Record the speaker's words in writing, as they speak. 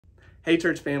Hey,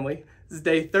 church family. This is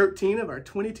day 13 of our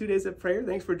 22 days of prayer.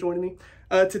 Thanks for joining me.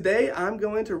 Today, I'm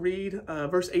going to read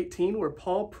verse 18, where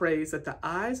Paul prays that the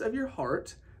eyes of your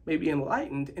heart may be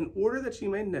enlightened in order that you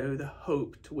may know the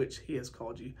hope to which he has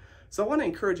called you. So I want to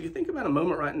encourage you, think about a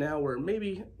moment right now where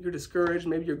maybe you're discouraged,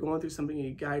 maybe you're going through something you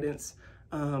need guidance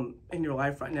in your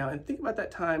life right now, and think about that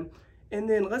time, and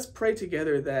then let's pray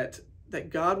together that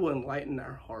God will enlighten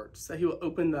our hearts, that he will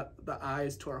open the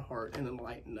eyes to our heart and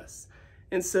enlighten us.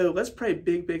 And so let's pray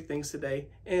big things today.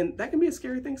 And that can be a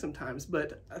scary thing sometimes,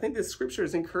 but I think this scripture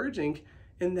is encouraging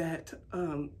in that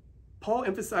Paul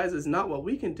emphasizes not what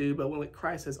we can do, but what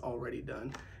Christ has already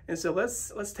done. And so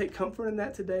let's take comfort in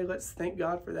that today. Let's thank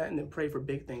God for that and then pray for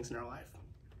big things in our life.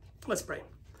 Let's pray.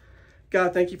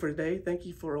 God, thank you for today. Thank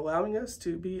you for allowing us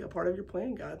to be a part of your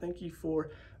plan, God. Thank you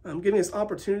for giving us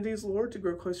opportunities, Lord, to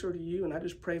grow closer to you. And I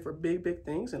just pray for big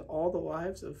things in all the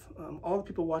lives of all the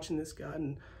people watching this, God.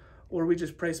 And Lord, we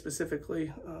just pray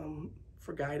specifically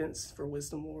for guidance, for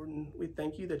wisdom, Lord. And we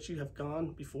thank you that you have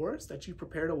gone before us, that you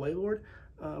prepared a way, Lord,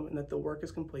 and that the work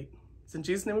is complete. It's in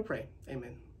Jesus' name we pray.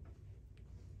 Amen.